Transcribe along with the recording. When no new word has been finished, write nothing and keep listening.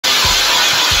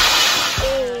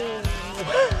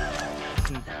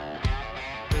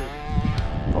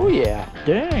Oh yeah,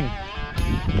 dang.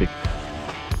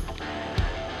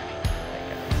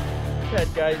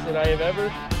 Had guys that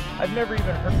I've never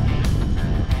even heard.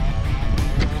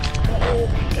 Oh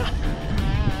my god.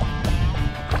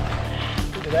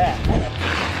 Look at that.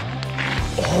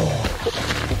 Oh.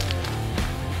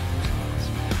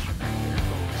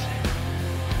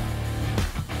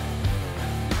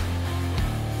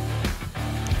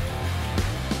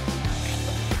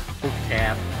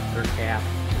 Calf, third calf.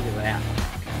 Look at that.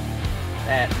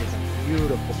 That is a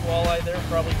beautiful walleye there,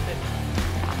 probably fit.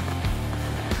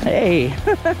 Hey!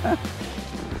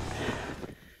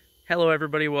 Hello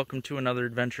everybody, welcome to another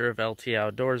adventure of LT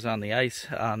Outdoors on the ice.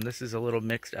 This is a little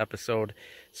mixed episode.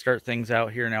 Start things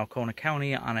out here in Alcona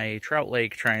County on a trout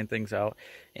lake, trying things out,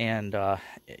 and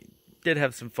did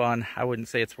have some fun. I wouldn't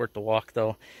say it's worth the walk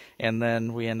though. And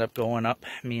then we end up going up,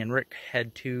 me and Rick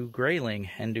head to Grayling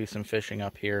and do some fishing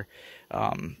up here.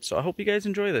 So I hope you guys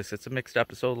enjoy this. It's a mixed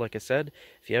episode, like I said.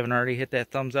 If you haven't already, hit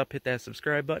that thumbs up, hit that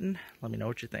subscribe button. Let me know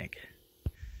what you think.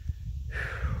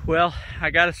 Well, I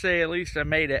gotta say, at least I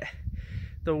made it.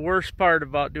 The worst part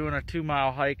about doing a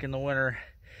 2-mile hike in the winter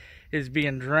is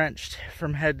being drenched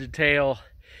from head to tail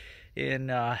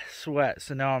in sweat.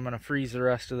 So now I'm gonna freeze the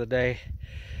rest of the day.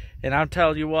 And I'll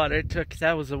tell you what,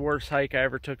 that was the worst hike I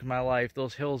ever took in my life.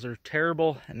 Those hills are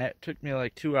terrible, and that took me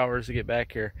like 2 hours to get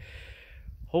back here.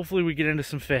 Hopefully we get into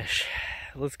some fish.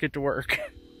 Let's get to work.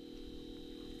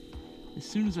 As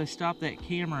soon as I stopped that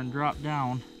camera and dropped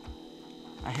down,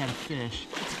 I had a fish.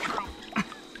 It's a trout.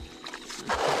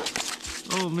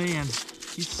 Oh man,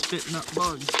 he's spitting up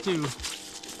bugs too.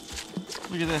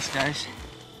 Look at this, guys.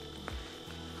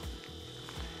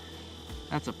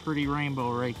 That's a pretty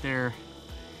rainbow right there.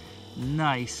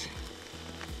 Nice.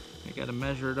 I gotta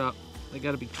measure it up. They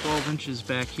gotta be 12 inches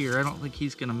back here. I don't think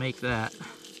he's gonna make that.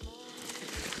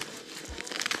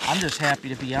 I'm just happy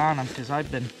to be on him because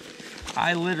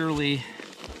I literally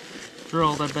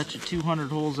drilled, I bet you 200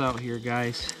 holes out here,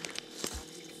 guys.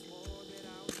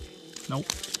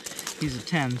 Nope. He's a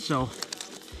 10, so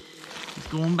he's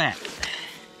going back.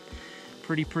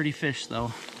 Pretty fish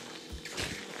though.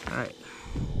 Alright.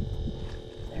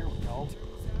 There we go.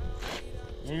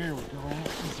 There we go.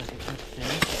 Looks like a good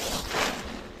fish.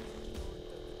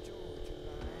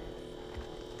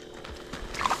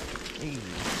 Hey.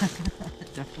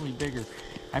 Definitely bigger.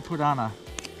 I put on a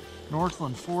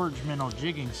Northland Forge minnow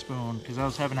jigging spoon because I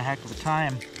was having a heck of a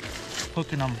time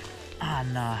hooking them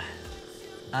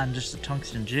on just a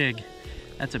tungsten jig.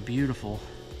 That's a beautiful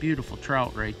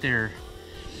trout right there.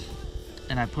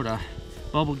 And I put a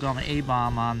bubblegum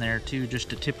A-bomb on there too, just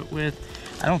to tip it with.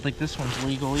 I don't think this one's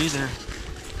legal either.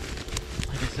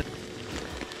 Like I said.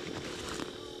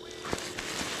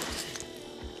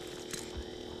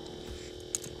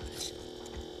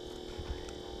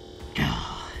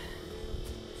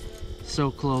 So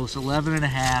close. 11 and a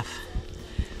half.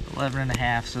 11 and a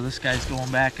half. So this guy's going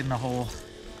back in the hole.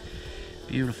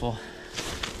 Beautiful.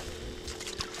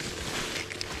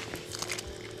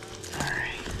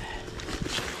 Alright.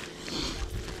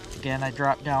 Again, I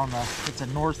dropped down it's a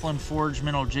Northland Forge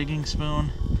minnow jigging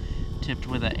spoon tipped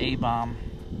with an A-bomb.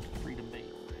 Freedom bait.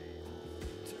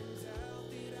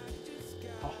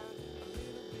 Oh.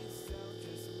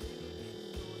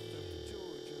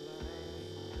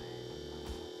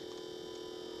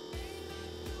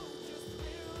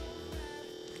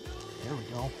 There we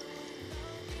go.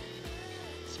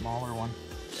 Smaller one.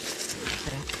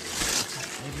 Okay.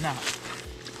 Maybe not.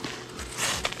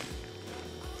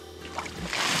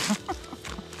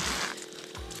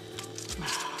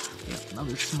 Yeah,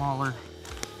 another smaller.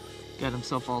 Got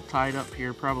himself all tied up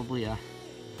here. Probably a,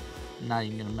 I'm not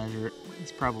even gonna measure it.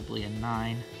 It's probably a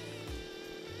 9.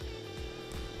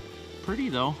 Pretty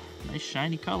though. Nice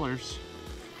shiny colors.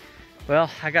 Well,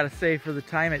 I gotta say, for the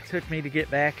time it took me to get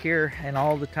back here and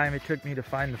all the time it took me to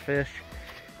find the fish,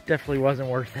 definitely wasn't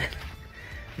worth it.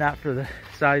 Not for the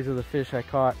size of the fish I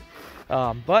caught.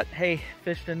 But hey,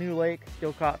 fished a new lake,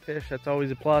 still caught fish. That's always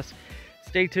a plus.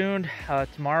 Stay tuned.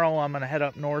 Tomorrow I'm gonna head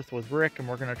up north with Rick and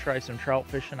we're gonna try some trout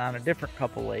fishing on a different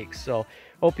couple lakes. So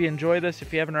hope you enjoy this.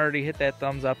 If you haven't already, hit that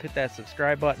thumbs up, hit that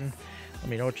subscribe button. Let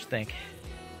me know what you think.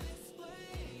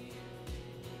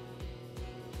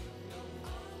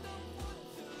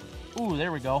 Ooh,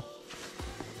 there we go.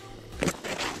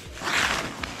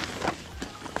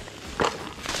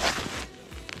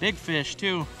 Big fish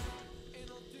too.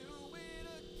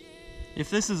 If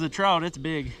this is a trout, it's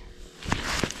big.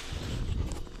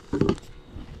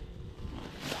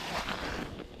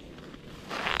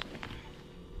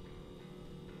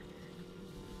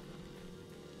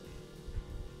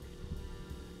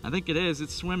 I think it is.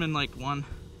 It's swimming like one.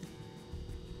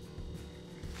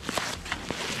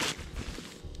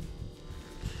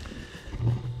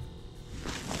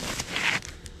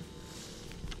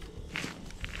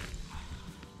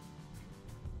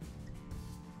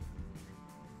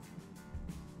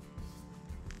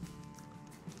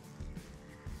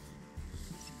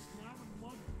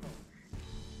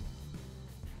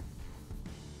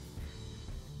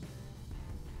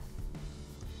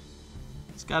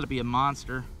 It's got to be a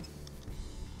monster.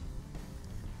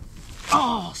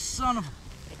 Oh, son of a...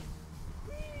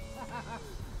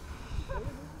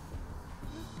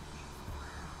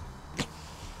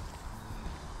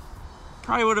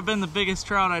 Probably would have been the biggest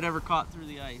trout I'd ever caught through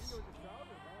the ice.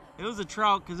 It was a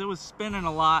trout because it was spinning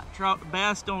a lot.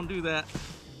 Bass don't do that.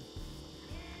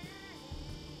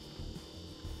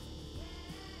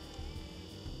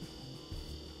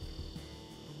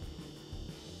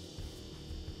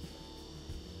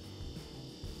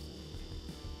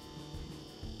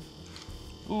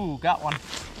 Ooh, got one.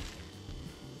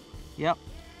 Yep.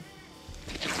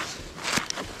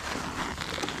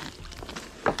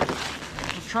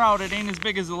 The trout, it ain't as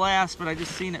big as the last, but I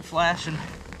just seen it flashing.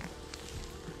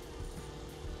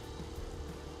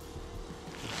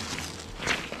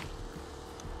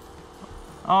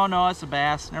 Oh no, that's a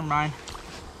bass. Never mind.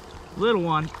 Little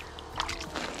one.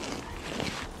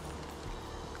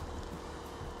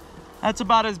 That's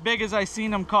about as big as I seen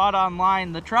them caught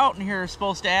online. The trout in here are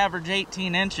supposed to average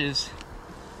 18 inches.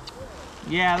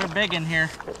 Yeah, they're big in here.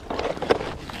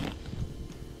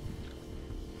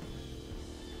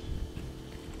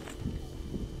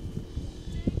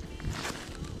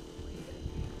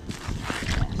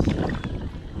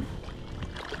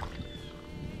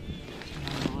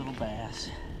 Another little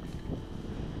bass.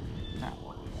 Not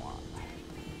what we want.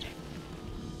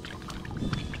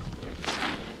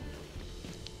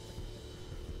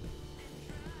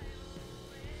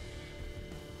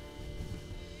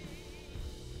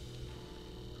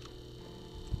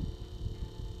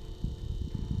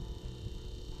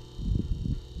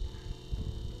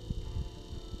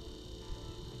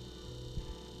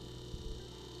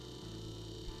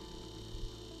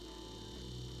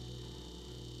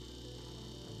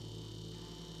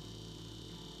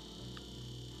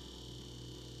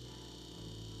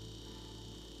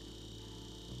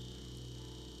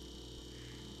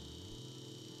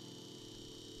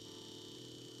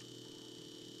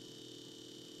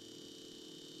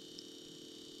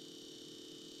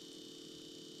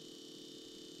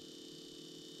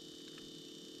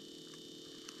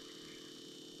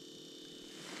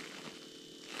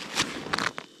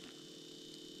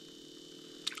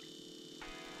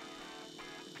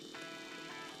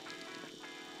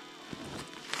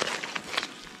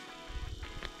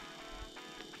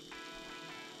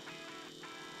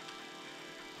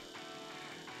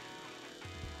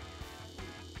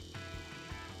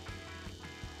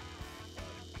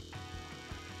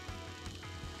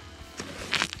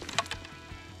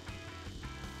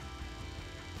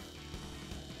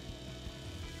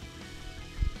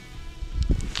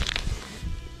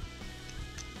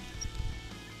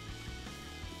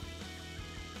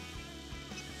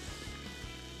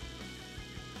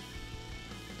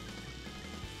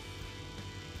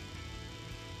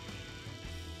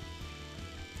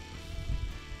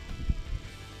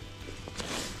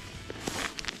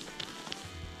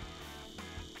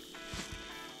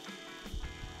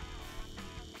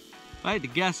 If I had to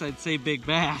guess, I'd say big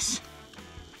bass.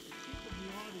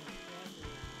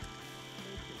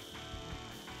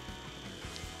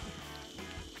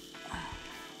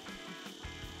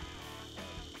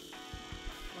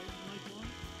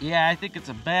 Yeah, I think it's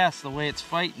a bass the way it's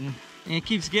fighting. And it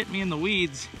keeps getting me in the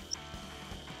weeds.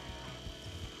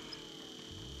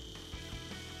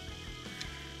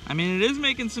 I mean, it is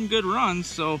making some good runs,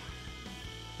 so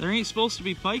there ain't supposed to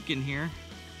be pike in here.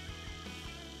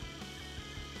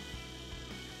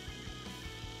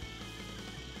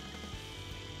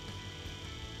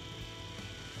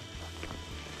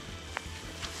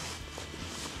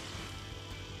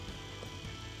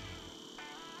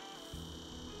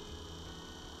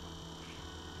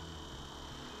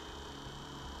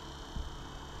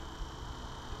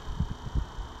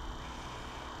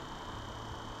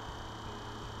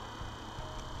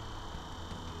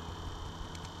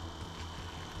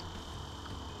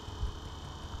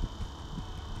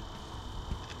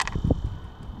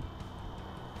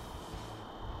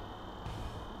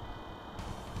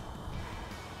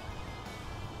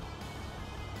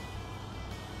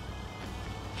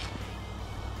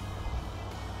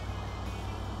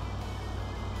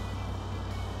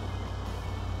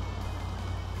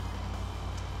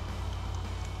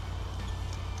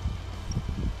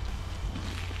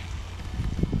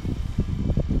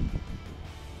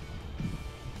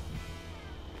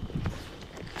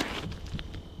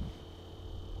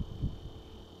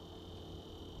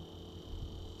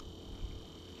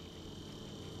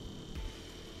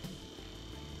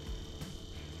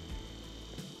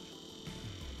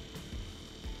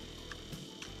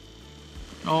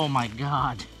 Oh my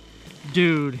God,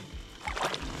 dude.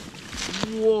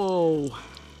 Whoa.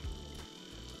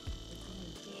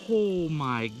 Oh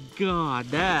my God,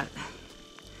 that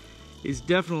is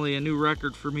definitely a new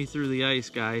record for me through the ice,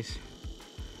 guys.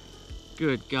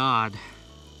 Good God.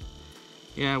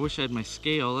 Yeah, I wish I had my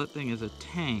scale. That thing is a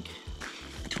tank.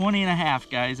 20 and a half,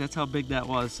 guys. That's how big that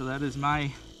was. So that is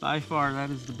by far, that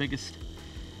is the biggest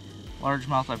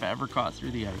largemouth I've ever caught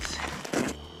through the ice.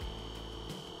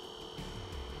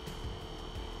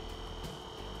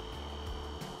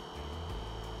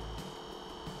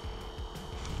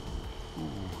 Ooh,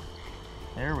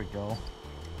 there we go.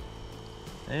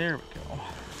 There we go.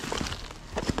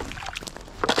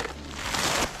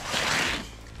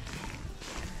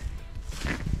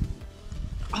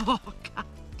 Oh, God.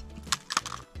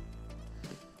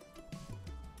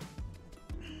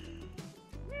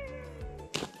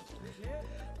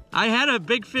 I had a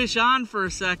big fish on for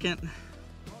a second.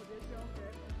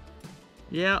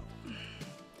 Yeah.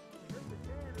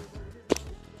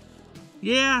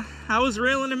 Yeah, I was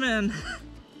reeling him in.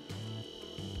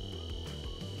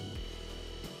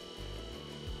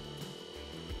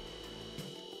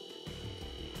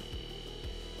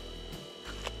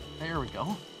 There we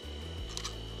go.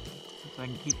 See if I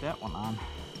can keep that one on.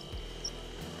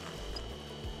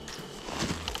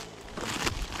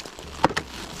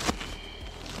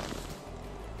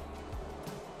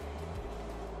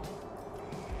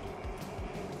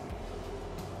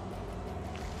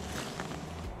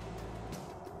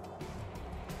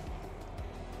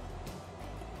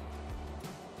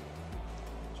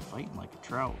 It's fighting like a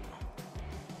trout.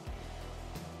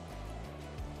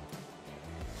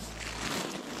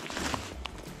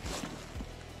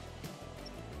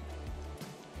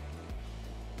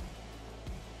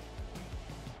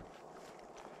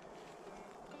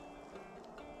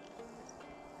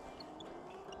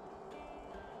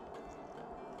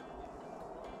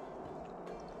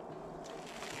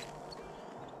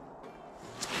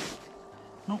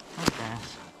 Nope, not a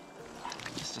bass.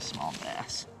 Just a small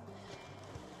bass.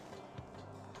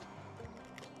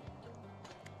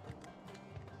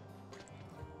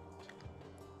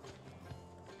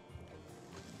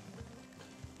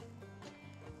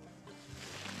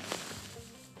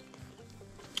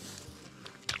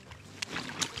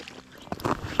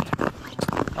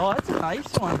 Oh, that's a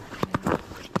nice one.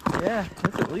 Yeah,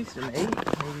 that's at least an 8,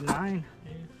 maybe 9.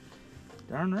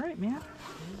 Darn right, man.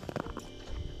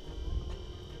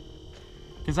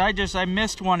 Because I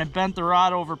missed one and bent the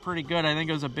rod over pretty good. I think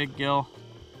it was a big gill.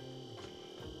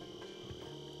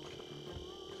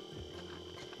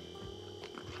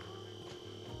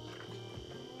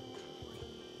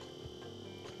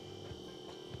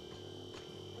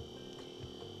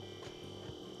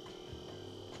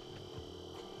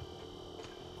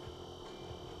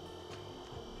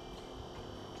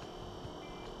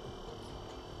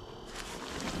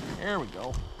 There we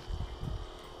go.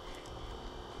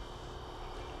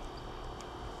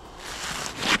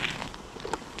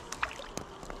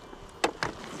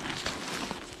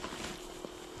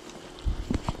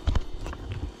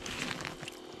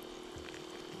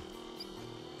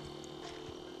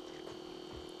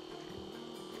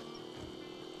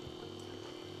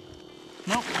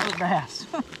 Nope, not a bass.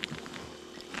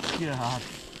 God.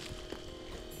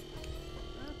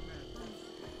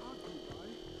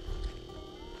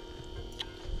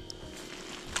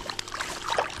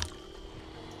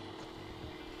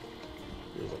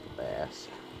 Feels like a bass.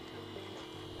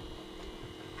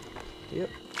 Yep,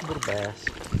 a little bass.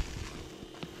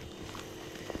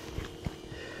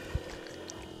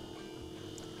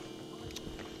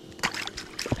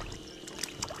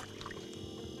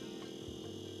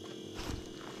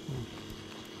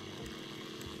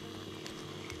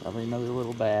 Probably another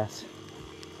little bass.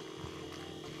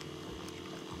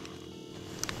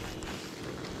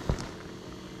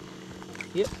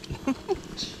 Yep.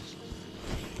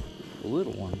 The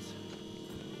little ones.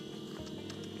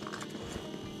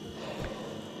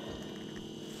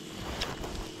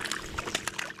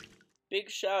 Big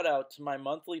shout out to my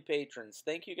monthly patrons.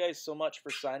 Thank you guys so much for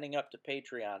signing up to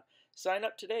Patreon. Sign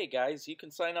up today, guys. You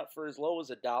can sign up for as low as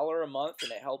 $1 a month,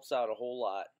 and it helps out a whole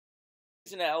lot.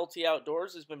 Season at LT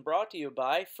Outdoors has been brought to you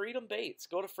by Freedom Baits.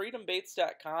 Go to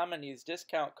freedombaits.com and use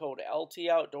discount code LT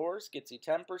Outdoors. Gets you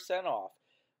 10% off.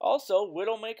 Also,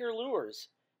 Widowmaker Lures.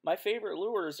 My favorite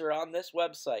lures are on this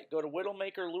website. Go to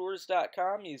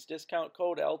widowmakerlures.com, use discount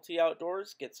code LT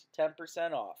Outdoors. Gets you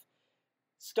 10% off.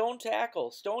 Stone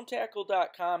Tackle.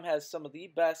 StoneTackle.com has some of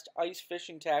the best ice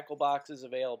fishing tackle boxes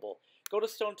available. Go to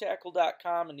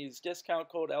StoneTackle.com and use discount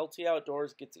code LT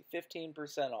Outdoors. Gets you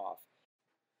 15% off.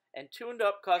 And Tuned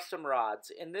Up Custom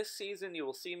Rods. In this season, you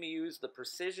will see me use the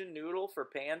Precision Noodle for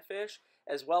panfish,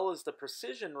 as well as the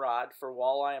Precision Rod for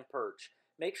walleye and perch.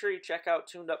 make sure you check out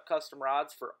Tuned Up Custom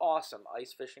Rods for awesome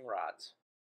ice fishing rods.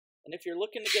 And if you're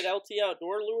looking to get LT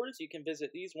outdoor lures, you can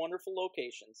visit these wonderful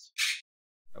locations.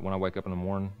 When I wake up in the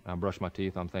morning, I brush my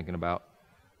teeth, I'm thinking about,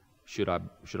 should I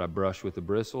brush with the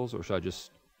bristles, or should I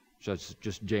just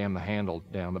jam the handle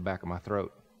down the back of my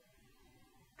throat?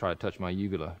 Try to touch my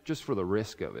uvula, just for the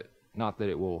risk of it. Not that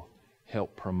it will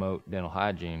help promote dental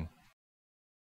hygiene,